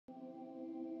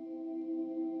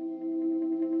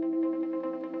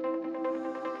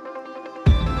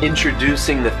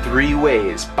Introducing the 3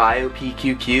 ways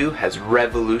BioPQQ has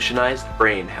revolutionized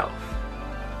brain health.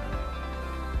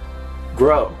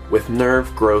 Grow with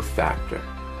nerve growth factor.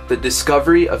 The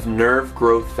discovery of nerve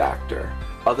growth factor,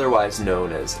 otherwise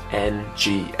known as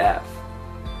NGF,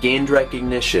 gained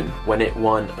recognition when it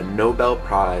won a Nobel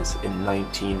Prize in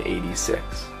 1986.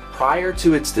 Prior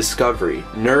to its discovery,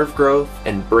 nerve growth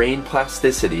and brain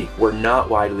plasticity were not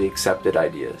widely accepted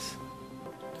ideas.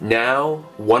 Now,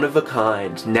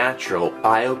 one-of-a-kind, natural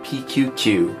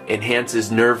BioPQQ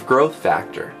enhances nerve growth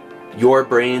factor, your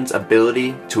brain's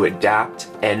ability to adapt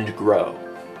and grow.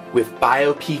 With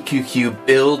BioPQQ,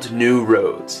 build new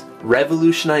roads,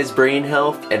 revolutionize brain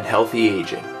health and healthy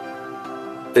aging.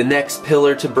 The next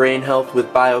pillar to brain health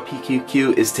with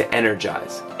BioPQQ is to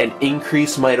energize and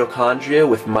increase mitochondria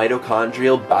with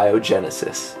mitochondrial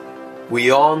biogenesis. We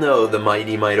all know the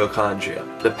mighty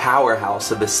mitochondria, the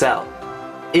powerhouse of the cell.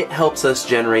 It helps us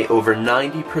generate over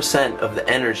 90% of the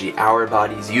energy our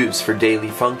bodies use for daily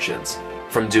functions,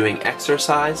 from doing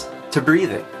exercise to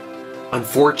breathing.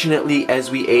 Unfortunately, as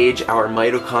we age, our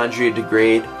mitochondria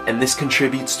degrade, and this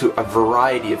contributes to a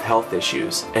variety of health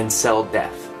issues and cell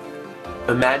death.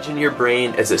 Imagine your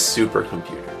brain as a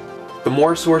supercomputer. The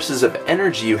more sources of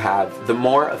energy you have, the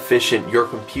more efficient your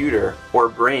computer or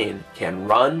brain can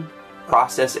run,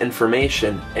 process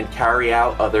information, and carry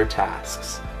out other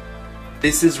tasks.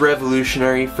 This is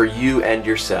revolutionary for you and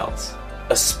your cells,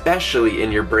 especially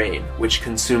in your brain, which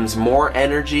consumes more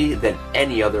energy than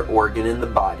any other organ in the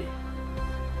body.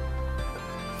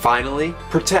 Finally,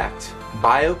 protect.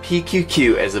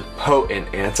 BioPQQ as a potent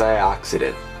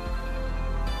antioxidant.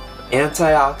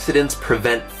 Antioxidants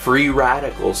prevent free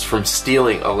radicals from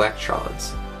stealing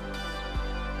electrons.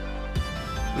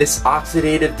 This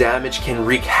oxidative damage can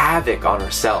wreak havoc on our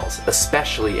cells,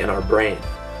 especially in our brain.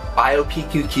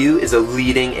 BioPQQ is a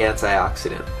leading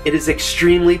antioxidant. It is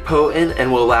extremely potent and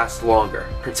will last longer,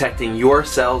 protecting your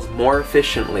cells more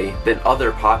efficiently than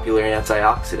other popular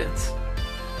antioxidants.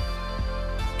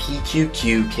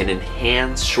 PQQ can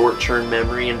enhance short-term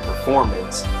memory and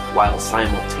performance while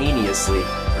simultaneously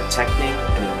protecting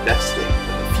and investing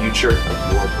in the future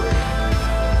of your brain.